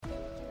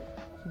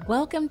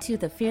Welcome to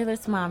the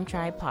Fearless Mom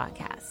Tribe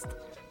podcast.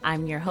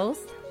 I'm your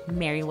host,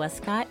 Mary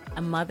Westcott,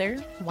 a mother,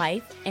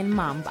 wife, and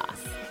mom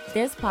boss.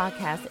 This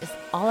podcast is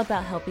all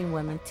about helping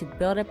women to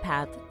build a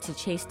path to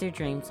chase their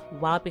dreams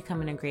while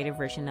becoming a greater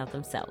version of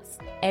themselves.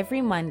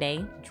 Every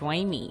Monday,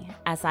 join me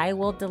as I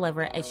will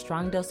deliver a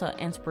strong dose of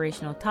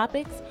inspirational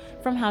topics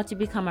from how to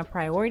become a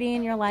priority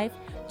in your life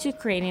to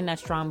creating a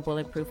strong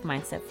bulletproof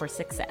mindset for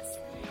success.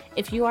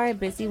 If you are a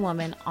busy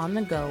woman on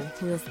the go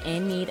who is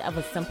in need of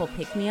a simple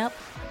pick-me-up,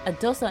 a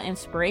dose of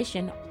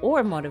inspiration,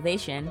 or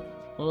motivation,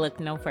 look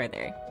no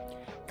further.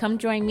 Come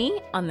join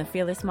me on the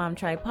Fearless Mom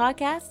Tribe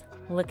podcast.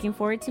 Looking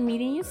forward to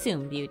meeting you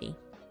soon, beauty.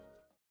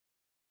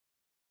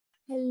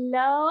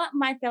 Hello,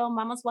 my fellow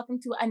mamas.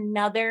 Welcome to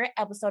another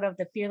episode of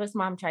the Fearless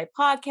Mom Tribe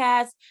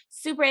podcast.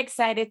 Super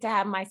excited to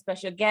have my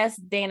special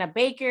guest, Dana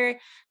Baker.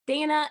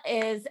 Dana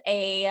is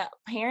a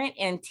parent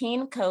and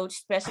teen coach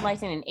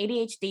specializing in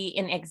ADHD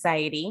and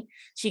anxiety.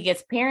 She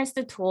gives parents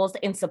the tools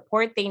and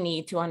support they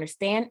need to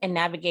understand and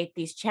navigate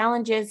these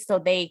challenges so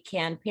they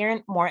can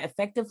parent more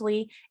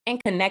effectively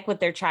and connect with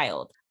their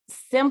child.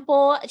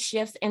 Simple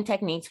shifts and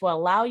techniques will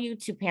allow you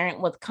to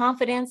parent with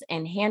confidence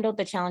and handle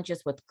the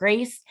challenges with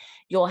grace.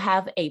 You'll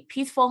have a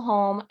peaceful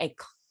home, a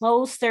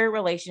closer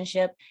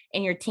relationship,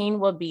 and your teen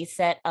will be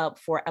set up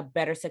for a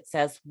better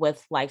success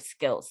with life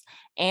skills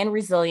and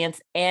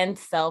resilience and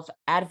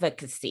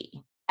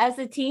self-advocacy. As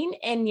a teen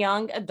and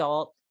young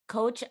adult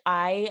coach,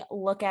 I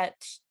look at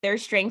their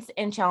strengths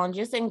and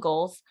challenges and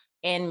goals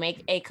and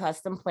make a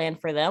custom plan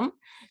for them.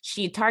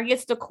 She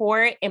targets the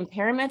core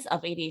impairments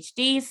of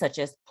ADHD, such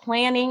as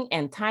planning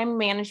and time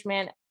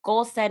management,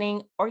 goal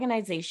setting,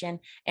 organization,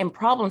 and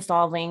problem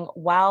solving,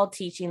 while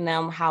teaching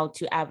them how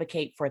to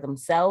advocate for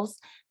themselves,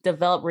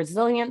 develop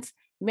resilience,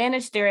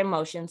 manage their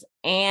emotions,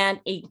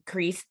 and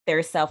increase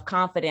their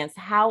self-confidence.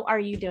 How are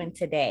you doing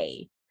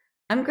today?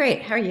 I'm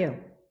great. How are you?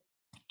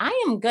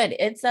 I am good.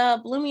 It's a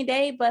gloomy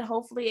day, but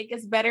hopefully it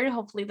gets better.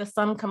 Hopefully the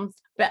sun comes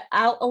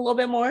out a little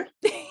bit more.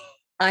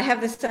 I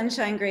have the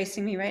sunshine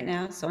gracing me right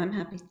now, so I'm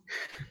happy.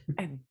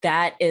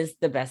 That is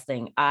the best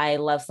thing. I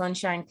love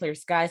sunshine, clear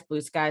skies,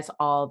 blue skies,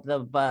 all the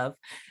above.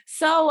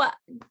 So,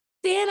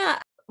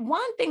 Dana,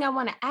 one thing I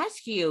want to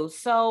ask you.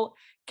 So,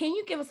 can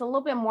you give us a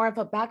little bit more of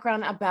a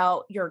background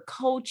about your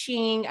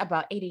coaching,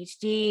 about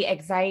ADHD,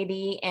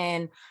 anxiety,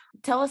 and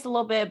tell us a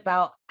little bit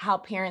about how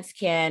parents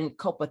can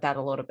cope with that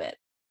a little bit?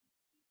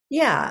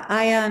 Yeah,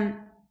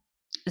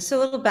 so a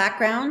little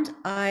background.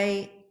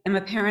 I am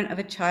a parent of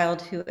a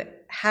child who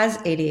has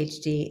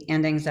ADHD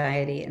and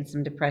anxiety and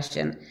some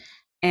depression.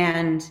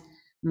 And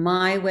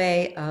my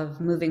way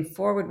of moving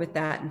forward with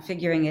that and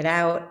figuring it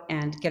out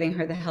and getting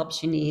her the help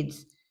she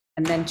needs,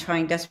 and then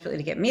trying desperately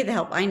to get me the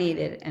help I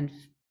needed, and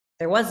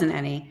there wasn't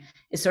any,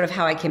 is sort of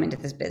how I came into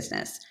this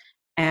business.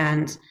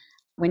 And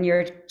when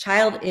your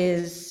child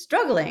is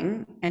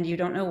struggling and you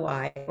don't know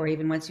why, or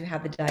even once you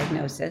have the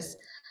diagnosis,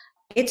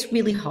 it's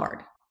really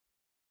hard.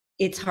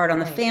 It's hard on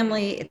the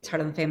family. It's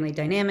hard on the family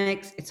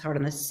dynamics. It's hard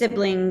on the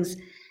siblings.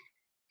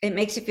 It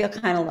makes you feel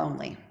kind of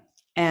lonely.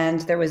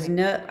 And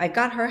I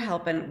got her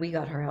help and we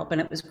got her help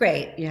and it was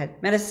great. You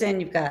had medicine,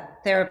 you've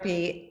got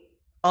therapy,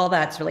 all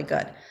that's really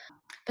good.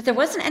 But there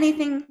wasn't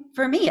anything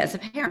for me as a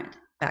parent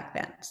back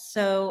then.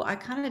 So I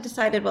kind of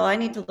decided, well, I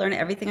need to learn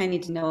everything I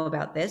need to know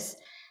about this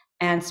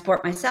and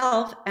support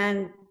myself.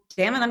 And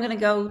damn it, I'm going to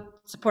go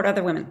support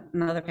other women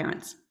and other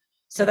parents.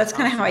 So that's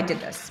kind of how I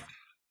did this,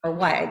 or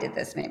why I did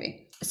this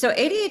maybe. So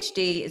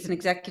ADHD is an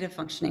executive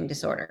functioning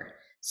disorder.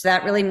 So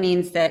that really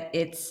means that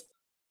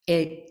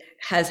it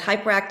has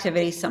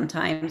hyperactivity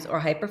sometimes, or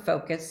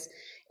hyperfocus.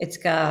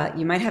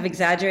 You might have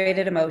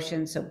exaggerated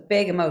emotions, so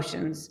big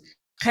emotions,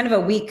 kind of a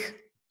weak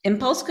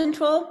impulse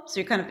control. So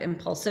you're kind of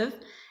impulsive.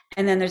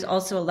 And then there's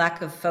also a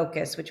lack of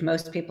focus, which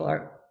most people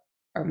are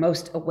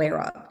most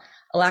aware of.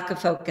 A lack of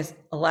focus,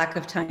 a lack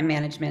of time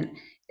management.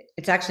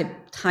 It's actually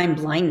time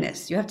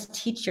blindness. You have to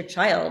teach your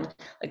child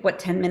like what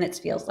 10 minutes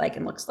feels like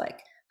and looks like,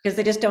 because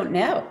they just don't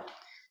know.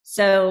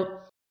 So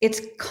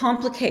it's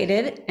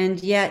complicated,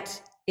 and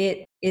yet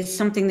it is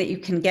something that you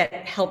can get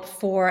help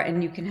for,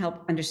 and you can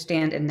help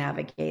understand and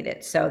navigate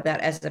it, so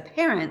that as a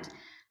parent,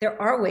 there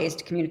are ways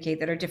to communicate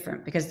that are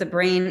different, because the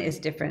brain is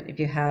different if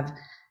you have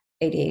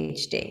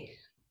ADHD.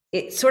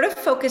 It sort of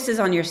focuses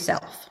on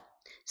yourself.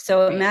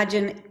 So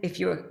imagine if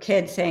you're a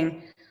kid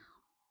saying,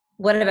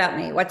 what about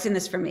me? What's in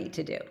this for me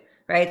to do,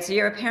 right? So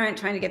you're a parent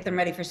trying to get them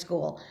ready for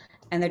school,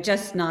 and they're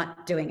just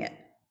not doing it.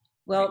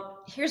 Well,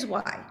 here's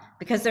why.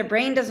 Because their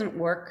brain doesn't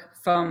work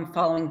from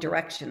following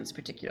directions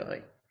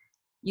particularly.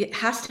 It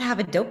has to have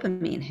a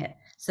dopamine hit.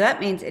 So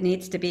that means it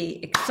needs to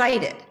be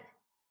excited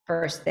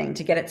first thing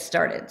to get it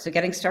started. So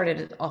getting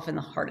started is often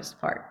the hardest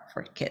part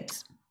for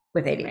kids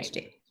with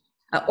ADHD.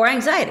 Or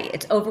anxiety.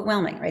 It's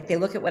overwhelming, right? They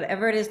look at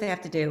whatever it is they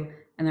have to do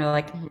and they're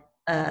like,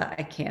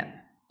 I can't.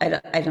 I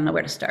don't know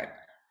where to start.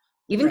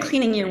 Even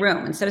cleaning your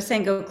room. Instead of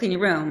saying, go clean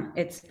your room,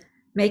 it's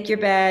make your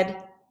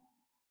bed.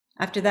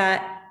 After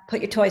that,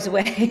 put your toys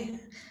away.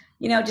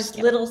 Just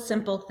little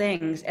simple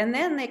things. And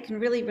then they can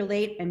really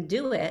relate and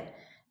do it,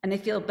 and they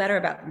feel better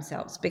about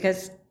themselves,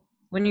 because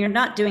when you're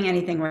not doing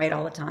anything right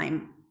all the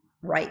time,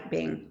 right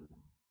being,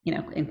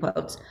 in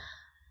quotes,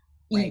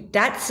 Right.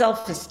 that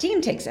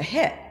self-esteem takes a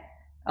hit.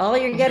 All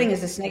you're Mhm. getting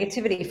is this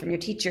negativity from your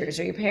teachers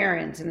or your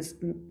parents and this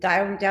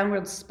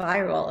downward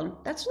spiral. And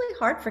that's really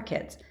hard for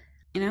kids,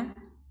 you know?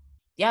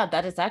 Yeah,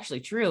 that is actually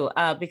true.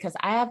 Because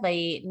I have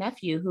a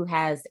nephew who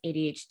has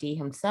ADHD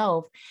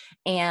himself.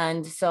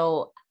 And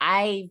so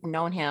I've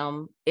known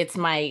him, it's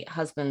my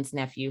husband's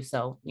nephew.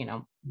 So,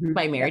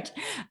 by Mhm. marriage.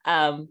 Yeah.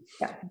 Um,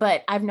 Yeah.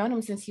 but I've known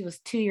him since he was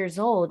 2 years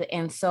old.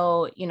 And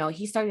so,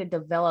 he started to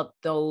develop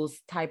those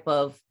type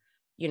of,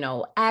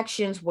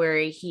 actions where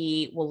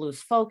he will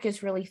lose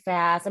focus really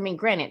fast. I mean,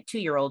 granted, 2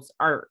 year olds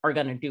are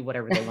going to do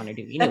whatever they want to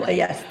do anyway.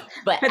 Yes.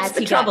 But That's as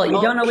the he got trouble.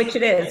 You don't know which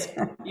it is.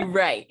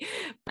 right.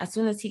 As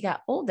soon as he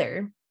got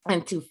older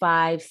into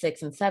 5,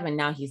 6, and 7,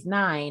 now he's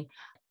 9,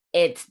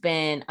 it's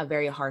been a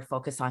very hard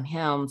focus on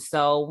him.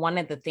 So one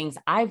of the things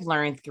I've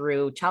learned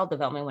through child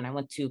development when I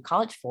went to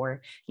college for,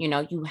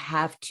 you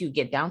have to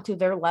get down to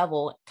their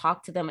level,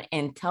 talk to them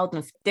and tell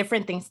them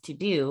different things to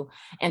do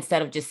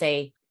instead of just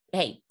say,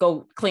 hey,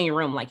 go clean your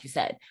room, like you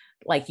said.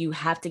 Like you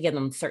have to give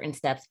them certain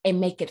steps and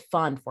make it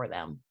fun for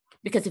them.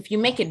 Because if you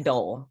make it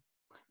dull,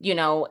 They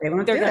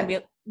won't they're do going to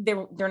it. be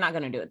they're not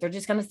going to do it. They're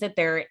just going to sit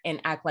there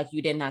and act like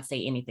you did not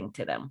say anything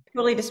to them.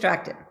 Totally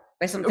distracted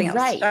by something else,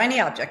 Right.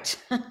 shiny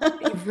object.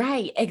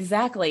 Right,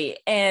 exactly.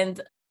 And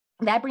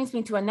that brings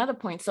me to another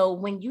point. So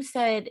when you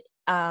said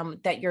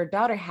that your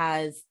daughter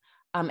has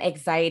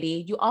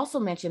anxiety, you also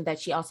mentioned that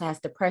she also has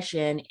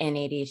depression and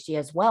ADHD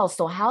as well.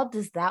 So how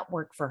does that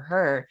work for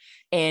her?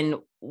 And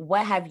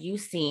what have you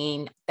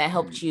seen that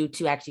helped you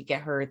to actually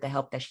get her the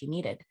help that she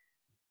needed?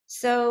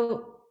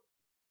 So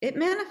it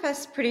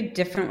manifests pretty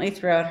differently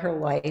throughout her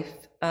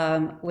life.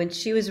 When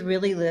she was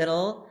really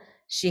little,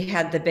 she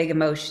had the big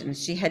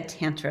emotions. She had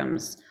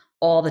tantrums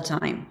all the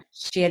time.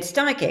 She had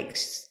stomach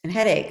aches and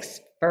headaches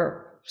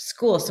for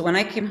school. So when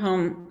I came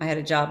home, I had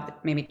a job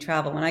that made me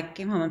travel. When I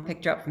came home and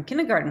picked her up from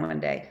kindergarten one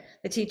day,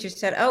 the teacher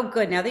said, "Oh,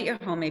 good. Now that you're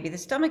home, maybe the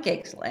stomach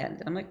aches will end."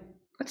 And I'm like,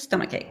 "What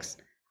stomach aches?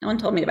 No one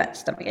told me about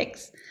stomach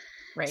aches."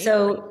 Right,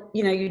 So,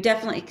 you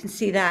definitely can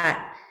see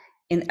that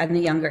in the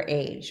younger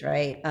age,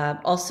 right?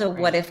 Also,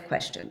 what right, if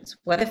questions?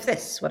 What if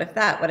this? What if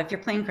that? What if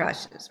your plane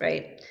crashes,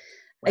 right?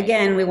 right,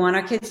 Again, we want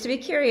our kids to be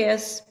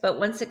curious, but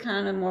once it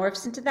kind of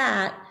morphs into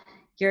that,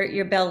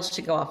 your bells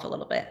should go off a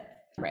little bit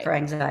right. for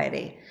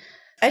anxiety.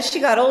 As she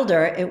got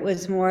older, it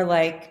was more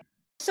like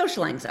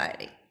social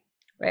anxiety,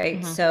 right?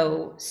 Hmm.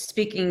 So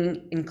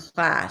speaking in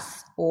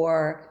class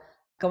or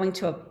going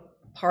to a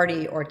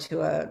party or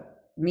to a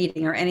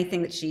meeting or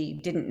anything that she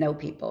didn't know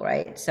people,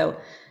 right? So,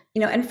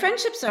 and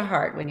friendships are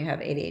hard when you have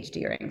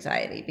ADHD or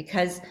anxiety,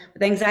 because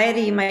with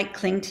anxiety, you might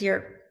cling to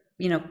your,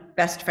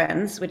 best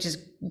friends, which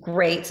is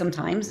great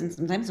sometimes and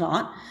sometimes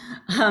not.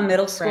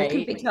 Middle school can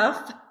Right, be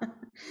tough.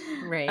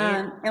 right,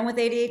 And with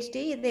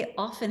ADHD, they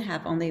often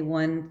have only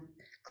one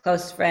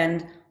close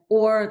friend,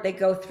 or they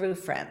go through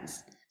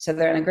friends. So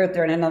they're in a group,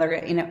 they're in another,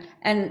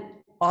 and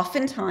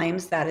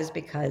oftentimes that is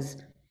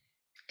because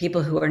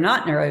people who are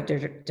not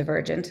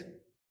neurodivergent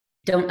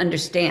don't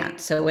understand.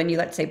 So when you,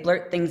 let's say,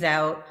 blurt things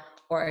out,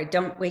 or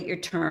don't wait your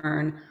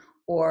turn,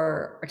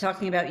 or are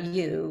talking about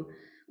you,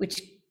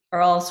 which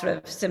are all sort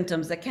of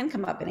symptoms that can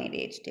come up in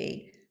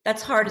ADHD,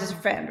 that's hard as a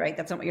mhm, friend, right?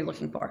 That's not what you're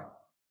looking for.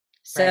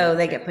 So right,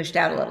 they get pushed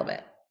out a little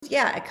bit.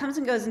 Yeah, it comes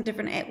and goes in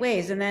different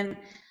ways. And then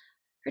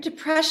her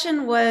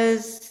depression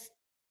was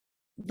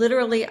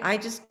literally, I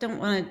just don't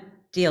want to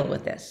deal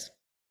with this.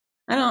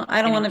 I don't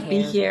I want didn't to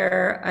be care.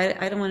 here.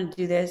 I don't want to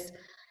do this.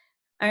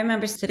 I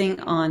remember sitting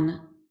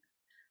on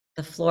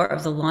the floor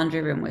of the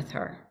laundry room with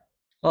her,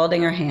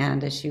 holding her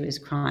hand as she was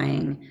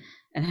crying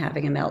and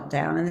having a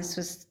meltdown. And this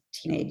was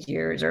teenage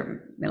years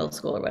or middle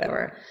school or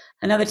whatever.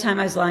 Another time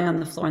I was lying on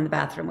the floor in the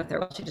bathroom with her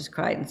while she just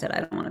cried and said, "I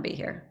don't want to be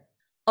here."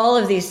 All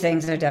of these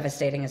things are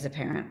devastating as a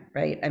parent,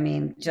 right? I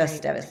mean, just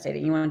Right,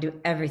 devastating. You want to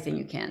do everything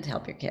you can to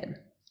help your kid. right.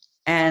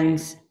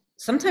 And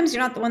sometimes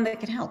you're not the one that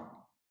can help.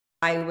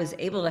 I was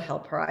able to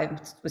help her. I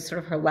was sort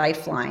of her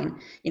lifeline.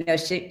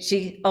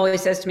 She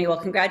always says to me, "Well,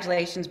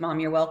 congratulations, Mom.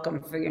 You're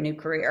welcome for your new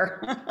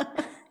career."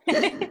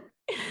 That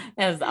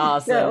is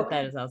awesome. So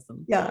That is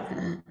awesome.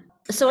 yeah.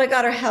 So I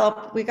got her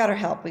help. We got her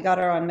help. We got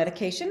her on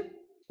medication,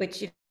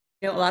 which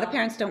a lot of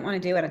parents don't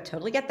want to do, and I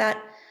totally get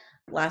that.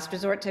 Last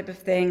resort type of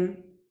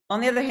thing. On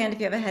the other hand, if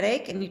you have a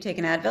headache and you take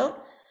an Advil,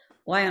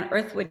 why on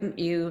earth wouldn't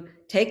you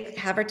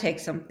have her take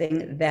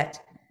something that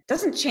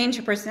doesn't change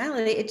her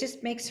personality? It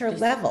just makes her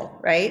Just level,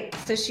 right?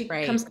 So she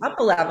right. comes up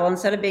a level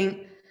instead of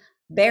being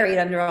buried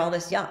under all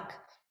this yuck.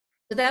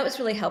 So that was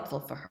really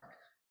helpful for her.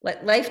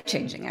 Life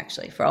changing,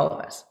 actually, for all of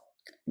us.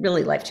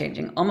 Really life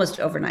changing, almost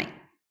overnight.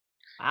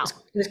 Wow.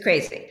 It was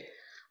crazy.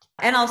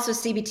 And also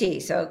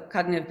CBT, so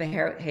cognitive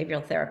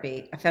behavioral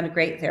therapy. I found a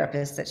great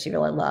therapist that she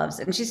really loves.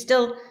 And she's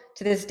still,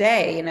 to this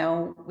day,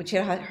 when she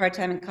had a hard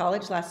time in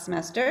college last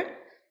semester,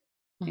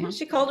 Hmm.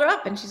 she called her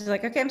up and she's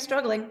like, "Okay, I'm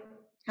struggling.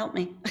 Help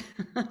me."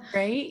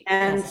 Right.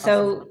 And That's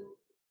awesome.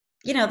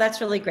 so,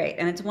 that's really great.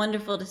 And it's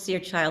wonderful to see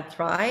your child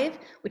thrive,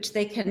 which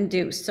they can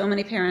do. So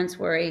many parents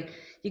worry,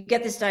 you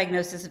get this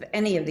diagnosis of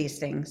any of these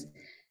things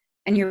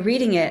and you're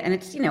reading it and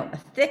it's, a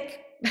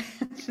thick,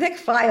 thick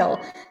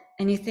file.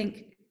 And you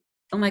think,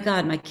 oh my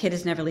God, my kid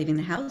is never leaving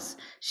the house.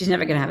 She's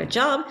never going to have a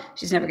job.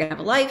 She's never going to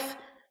have a life.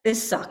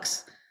 This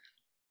sucks.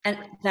 And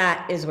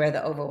that is where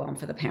the overwhelm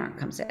for the parent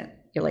comes in.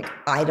 You're like,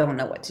 I don't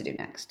know what to do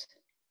next.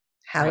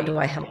 How do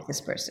I help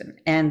this person?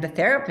 And the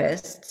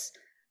therapists,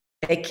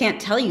 they can't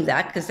tell you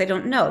that because they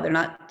don't know. They're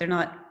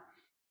not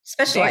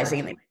specializing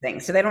in these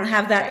things. So they don't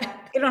have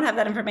that, they don't have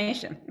that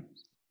information.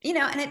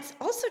 And it's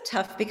also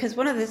tough because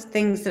one of the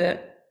things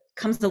that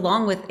comes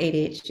along with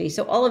ADHD,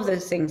 so all of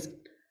those things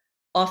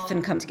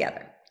often come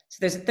together. So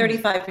there's a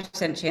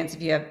 35% chance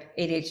if you have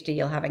ADHD,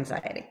 you'll have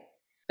anxiety.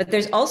 But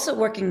there's also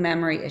working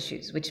memory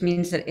issues, which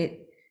means that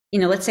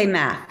let's say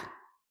math,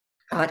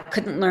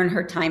 couldn't learn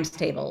her times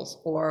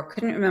tables or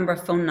couldn't remember a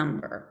phone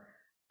number.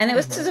 And it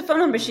was just a phone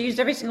number she used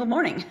every single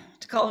morning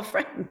to call a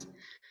friend.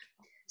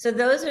 So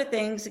those are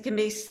things that can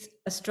be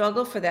a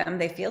struggle for them.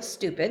 They feel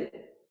stupid.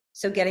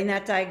 So getting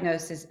that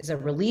diagnosis is a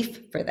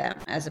relief for them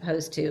as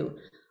opposed to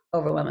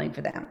overwhelming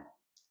for them.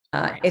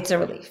 It's a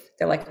relief.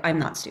 They're like, I'm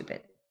not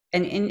stupid.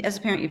 And as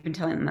a parent, you've been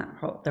telling them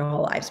that their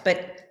whole lives,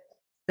 but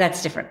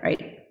that's different,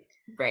 right?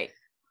 Right.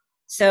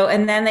 So,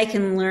 and then they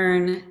can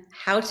learn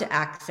how to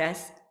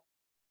access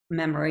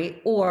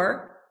memory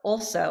or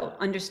also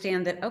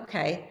understand that,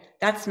 okay,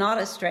 that's not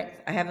a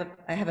strength. I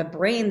have a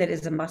brain that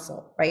is a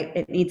muscle, right?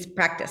 It needs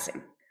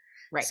practicing.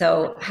 Right.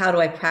 So how do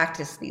I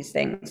practice these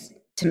things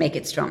to make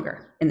it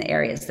stronger in the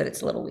areas that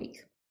it's a little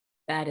weak?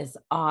 That is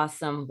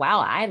awesome. Wow.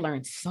 I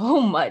learned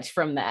so much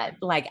from that.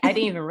 Like, I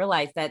didn't even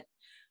realize that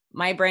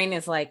my brain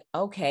is like,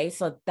 okay,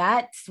 so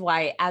that's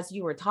why, as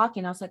you were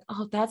talking, I was like,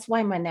 oh, that's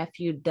why my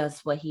nephew does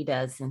what he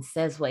does and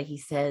says what he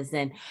says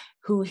and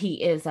who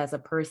he is as a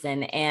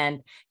person.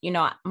 And,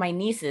 my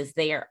nieces,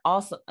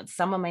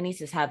 some of my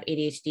nieces have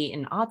ADHD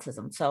and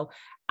autism. So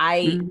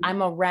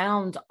I'm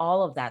around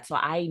all of that. So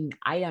I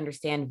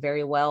understand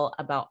very well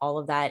about all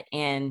of that.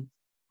 And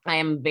I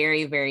am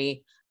very,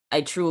 very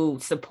a true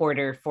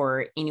supporter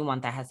for anyone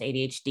that has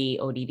ADHD,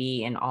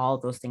 ODD, and all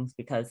those things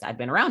because I've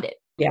been around it.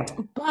 Yeah.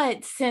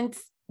 But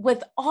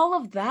with all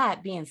of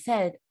that being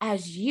said, I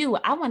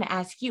want to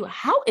ask you,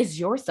 how is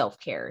your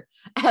self-care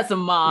as a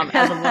mom,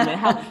 as a woman?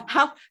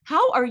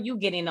 How are you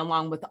getting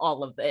along with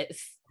all of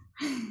this?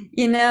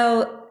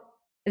 Now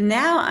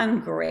I'm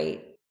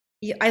great.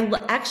 I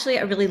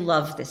really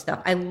love this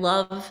stuff. I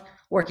love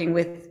working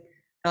with,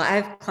 I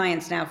have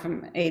clients now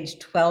from age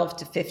 12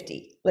 to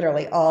 50,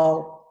 literally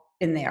all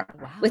in there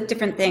with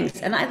different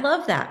things. And I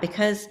love that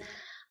because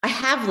I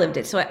have lived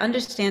it. So I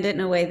understand it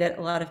in a way that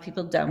a lot of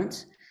people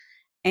don't.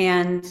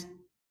 And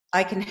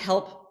I can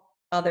help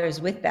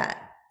others with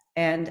that.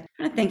 And I'm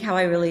trying to think how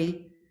I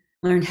really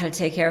learned how to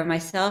take care of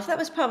myself. That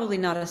was probably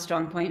not a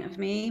strong point of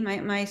me.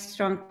 My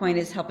strong point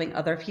is helping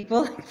other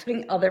people,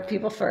 putting other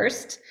people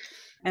first.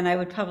 And I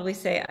would probably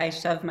say I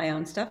shove my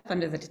own stuff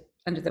under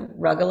the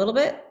rug a little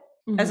bit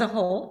as a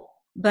whole.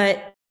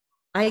 But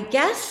I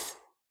guess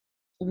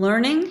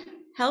learning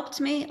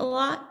helped me a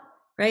lot,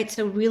 right?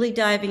 So really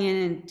diving in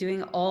and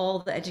doing all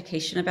the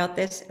education about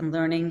this and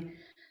learning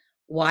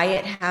why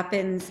it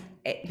happens,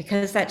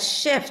 because that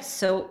shifts.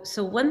 So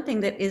one thing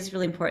that is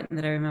really important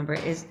that I remember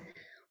is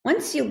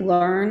once you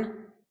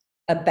learn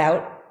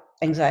about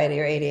anxiety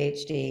or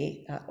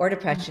ADHD or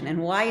depression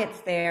and why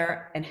it's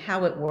there and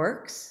how it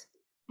works,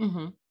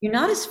 you're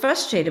not as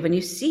frustrated when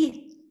you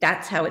see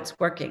that's how it's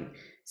working.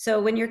 So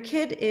when your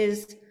kid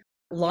is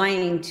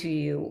lying to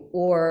you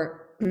or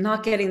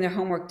not getting their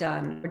homework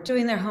done or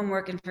doing their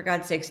homework and for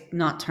God's sakes,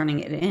 not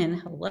turning it in,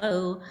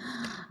 hello.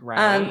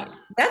 Right.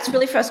 That's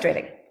really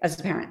frustrating as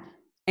a parent.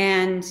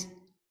 And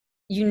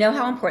you know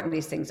how important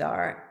these things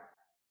are.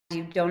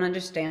 You don't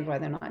understand why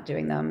they're not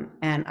doing them.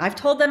 And I've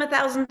told them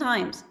 1,000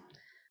 times.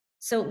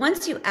 So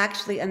once you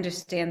actually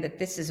understand that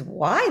this is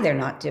why they're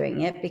not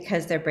doing it,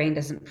 because their brain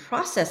doesn't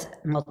process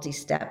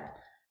multi-step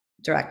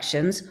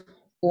directions,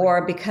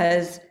 or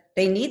because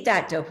they need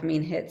that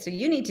dopamine hit. So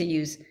you need to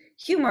use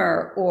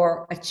humor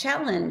or a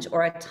challenge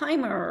or a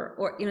timer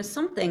or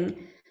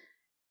something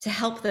to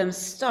help them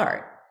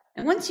start.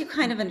 And once you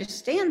kind of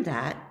understand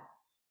that,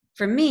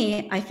 for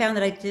me, I found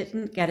that I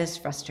didn't get as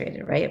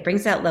frustrated, right? It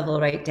brings that level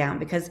right down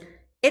because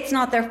it's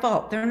not their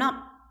fault. They're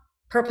not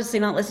purposely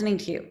not listening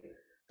to you.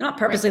 They're not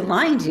purposely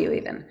lying to you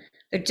even.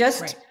 They're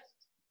just,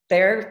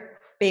 they're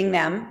being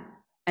them,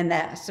 and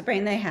that's the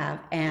brain they have.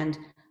 And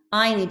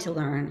I need to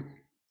learn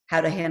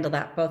how to handle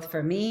that both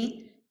for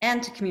me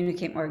and to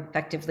communicate more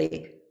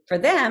effectively for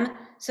them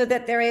so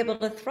that they're able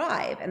to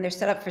thrive and they're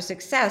set up for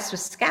success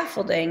with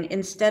scaffolding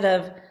instead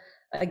of,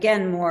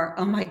 again, more,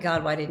 oh my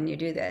God, why didn't you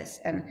do this?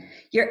 And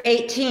you're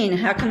 18,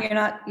 how come you're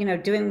not,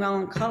 doing well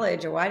in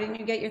college, or why didn't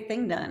you get your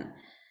thing done?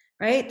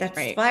 Right? That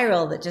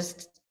spiral that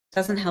just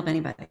doesn't help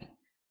anybody.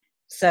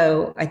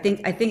 So I think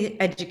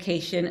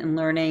education and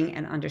learning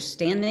and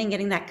understanding,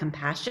 getting that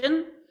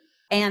compassion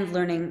and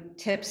learning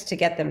tips to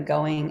get them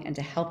going and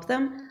to help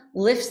them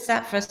lifts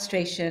that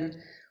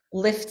frustration,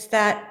 lifts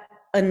that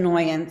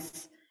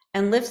annoyance,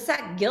 and lifts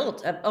that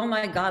guilt of, oh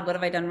my God, what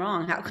have I done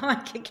wrong? How come I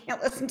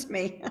can't listen to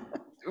me?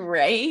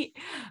 Right?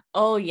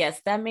 Oh, yes,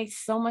 that makes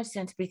so much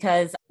sense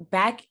because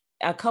back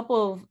a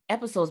couple of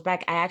episodes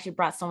back, I actually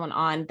brought someone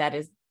on that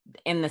is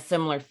in the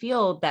similar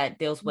field that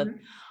deals with Mhm.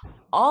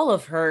 all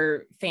of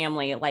her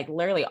family, like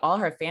literally all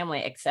her family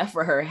except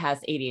for her has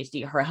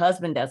ADHD. Her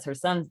husband does, her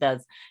son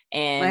does. My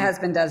And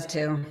husband does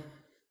too.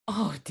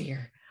 oh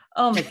dear.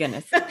 Oh my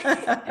goodness.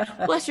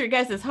 Bless your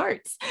guys'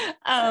 hearts.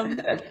 Um,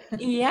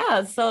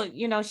 yeah. So,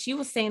 she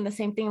was saying the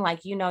same thing,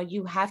 like,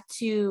 you have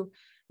to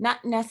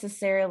not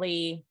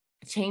necessarily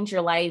change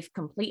your life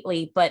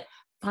completely, but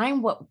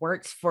find what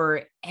works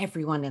for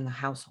everyone in the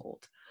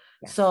household.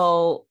 Yes.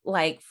 So,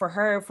 like for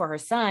her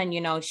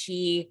son,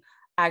 she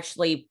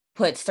actually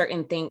put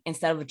certain things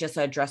instead of just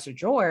a dresser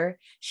drawer,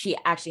 she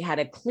actually had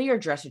a clear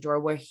dresser drawer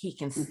where he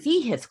can Mhm.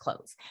 see his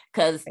clothes.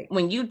 Because Right.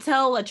 when you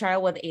tell a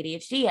child with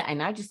ADHD,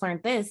 and I just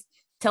learned this,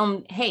 tell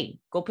them, hey,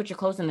 go put your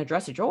clothes in the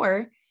dresser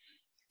drawer,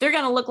 they're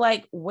gonna look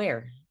like,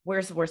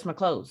 where's my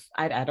clothes?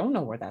 I don't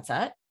know where that's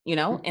at. And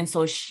Mhm.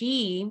 so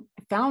she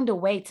found a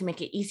way to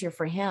make it easier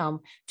for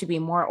him to be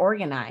more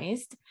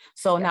organized.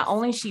 So not Yes.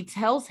 only she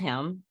tells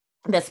him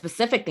the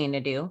specific thing to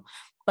do,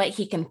 but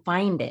he can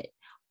find it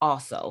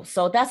also.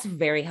 So that's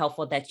very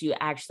helpful that you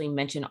actually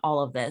mentioned all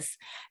of this.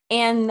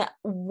 And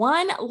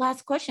one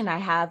last question I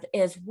have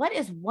is, what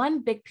is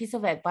one big piece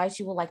of advice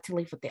you would like to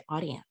leave with the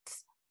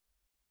audience?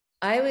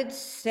 I would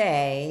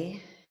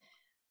say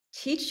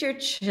teach your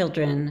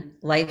children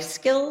life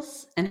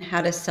skills and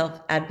how to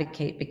self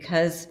advocate,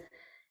 because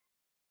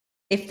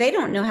if they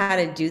don't know how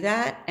to do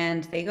that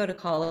and they go to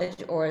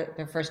college or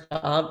their first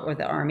job or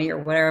the army or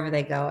wherever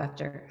they go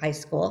after high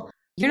school,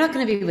 you're not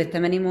going to be with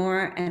them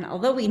anymore. And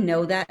although we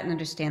know that and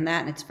understand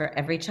that, and it's for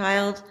every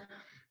child,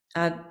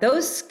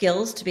 those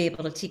skills to be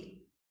able to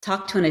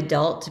talk to an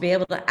adult, to be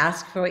able to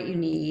ask for what you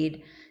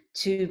need,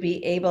 to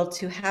be able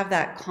to have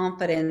that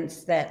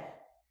confidence that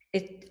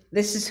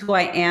this is who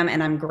I am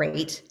and I'm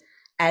great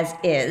as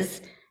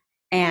is.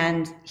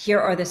 And here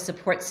are the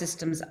support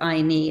systems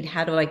I need.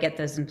 How do I get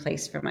those in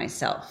place for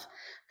myself?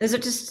 Those are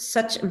just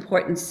such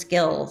important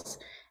skills.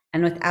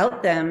 And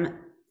without them,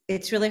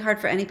 it's really hard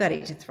for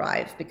anybody to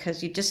thrive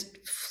because you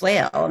just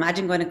flail.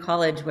 Imagine going to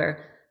college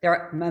where there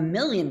are a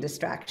million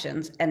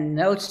distractions and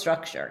no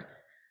structure,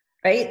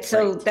 right?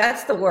 So Right.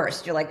 that's the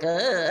worst. You're like,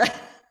 ugh.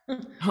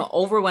 So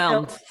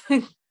Overwhelmed.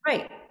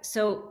 right.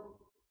 So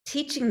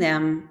teaching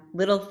them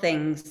little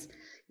things,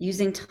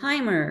 using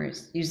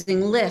timers,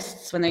 using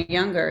lists when they're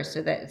younger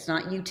so that it's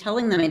not you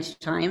telling them each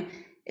time.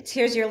 It's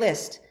here's your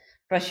list.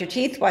 Brush your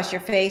teeth, wash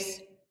your face,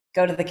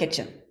 go to the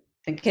kitchen.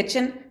 The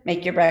kitchen,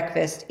 make your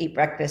breakfast, eat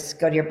breakfast,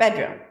 go to your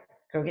bedroom,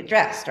 go get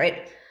dressed,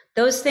 right?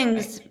 Those Right.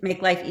 things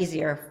make life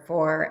easier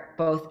for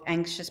both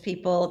anxious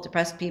people,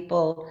 depressed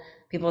people,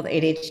 people with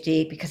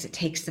ADHD, because it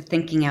takes the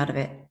thinking out of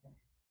it.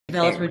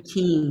 Develop Very much so.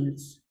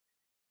 routines,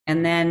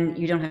 and then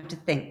you don't have to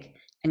think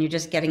and you're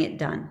just getting it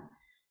done.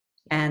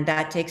 Yeah. And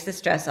that takes the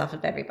stress off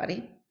of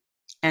everybody.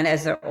 And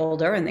as they're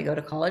older and they go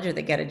to college or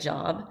they get a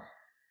job,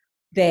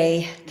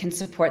 they can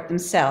support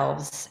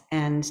themselves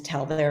and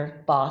tell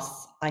their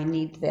boss, I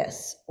need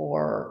this,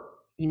 or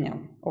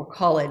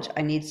college,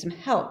 I need some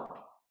help.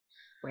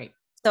 Right.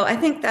 So I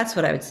think that's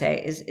what I would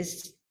say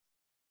is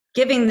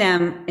giving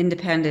them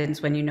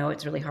independence when you know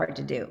it's really hard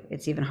to do.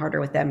 It's even harder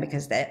with them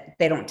because they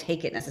don't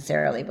take it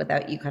necessarily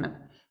without you kind of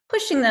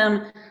pushing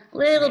them a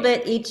little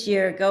Right. bit each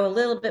year, go a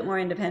little bit more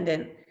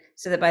independent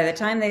so that by the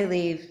time they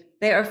leave,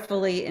 they are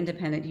fully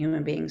independent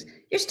human beings.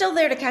 You're still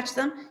there to catch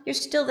them. You're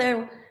still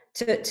there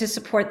to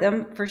support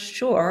them for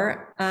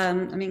sure. I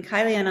mean,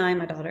 Kylie and I,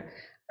 my daughter,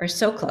 are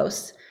so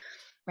close.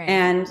 Right.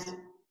 And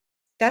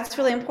that's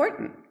really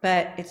important.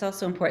 But it's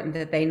also important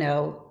that they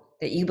know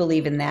that you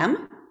believe in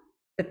them,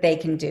 that they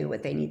can do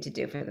what they need to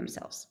do for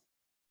themselves.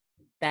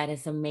 That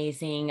is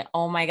amazing.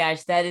 Oh my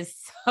gosh, that is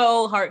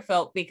so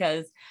heartfelt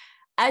because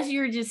as you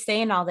were just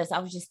saying all this, I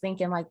was just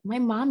thinking, like, my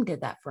mom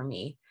did that for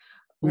me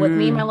with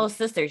me and my Mm, little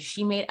sister.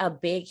 She made a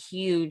big,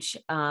 huge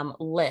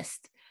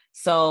list.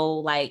 So,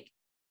 like,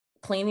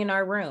 cleaning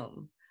our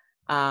room,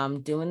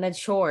 doing the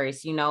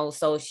chores,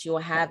 so she'll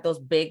have those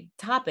big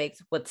topics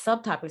with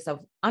subtopics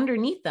of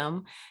underneath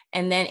them.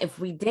 And then if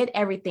we did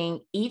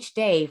everything each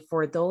day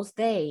for those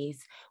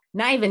days,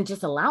 not even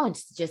just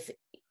allowance, just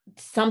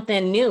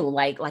something new,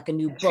 like a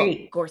new a book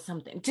treat. or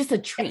something, just a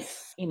treat,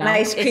 Yes. An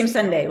ice cream it's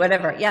sundae,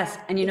 whatever. Yes.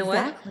 And you know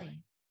what? exactly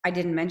I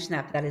didn't mention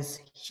that, but that is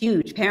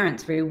huge.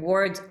 Parents,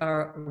 rewards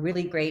are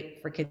really great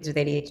for kids with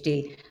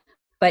ADHD,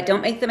 but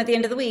don't make them at the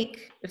end of the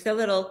week if they're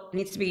little. It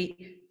needs to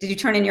be, did you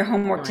turn in your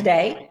homework right,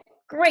 today?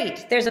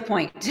 Great. There's a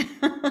point.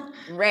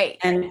 right.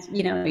 And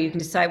you can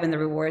decide when the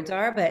rewards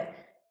are, but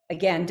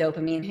again,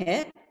 dopamine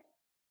hit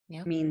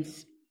Yep.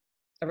 means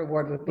a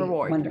reward would be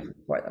Reward. wonderful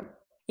for them.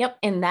 Yep.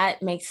 And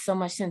that makes so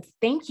much sense.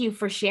 Thank you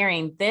for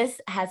sharing.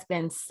 This has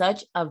been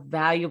such a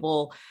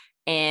valuable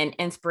and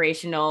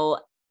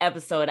inspirational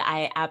episode.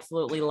 I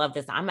absolutely love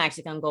this. I'm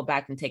actually going to go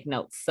back and take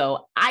notes.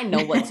 So I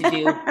know what to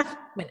do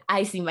when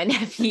I see my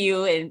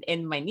nephew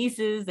and my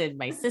nieces and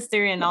my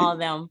sister and all of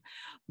them.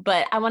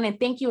 But I want to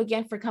thank you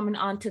again for coming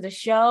on to the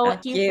show.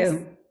 Thank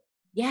you.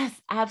 Yes,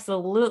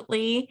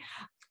 absolutely.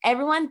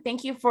 Everyone,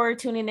 thank you for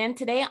tuning in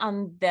today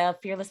on the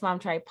Fearless Mom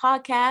Tribe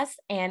podcast,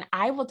 and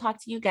I will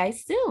talk to you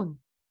guys soon.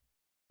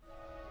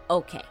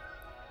 Okay,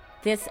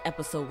 this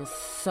episode was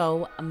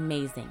so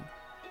amazing.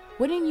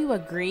 Wouldn't you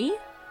agree?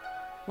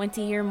 Want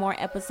to hear more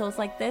episodes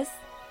like this?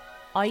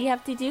 All you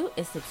have to do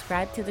is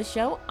subscribe to the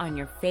show on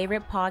your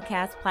favorite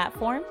podcast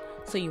platform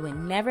so you will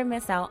never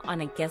miss out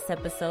on a guest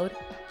episode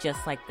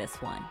just like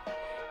this one.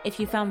 If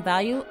you found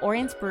value or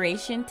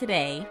inspiration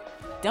today,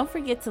 don't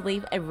forget to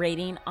leave a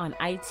rating on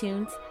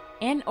iTunes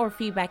and or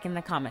feedback in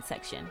the comment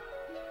section.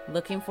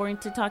 Looking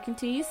forward to talking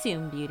to you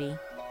soon, beauty.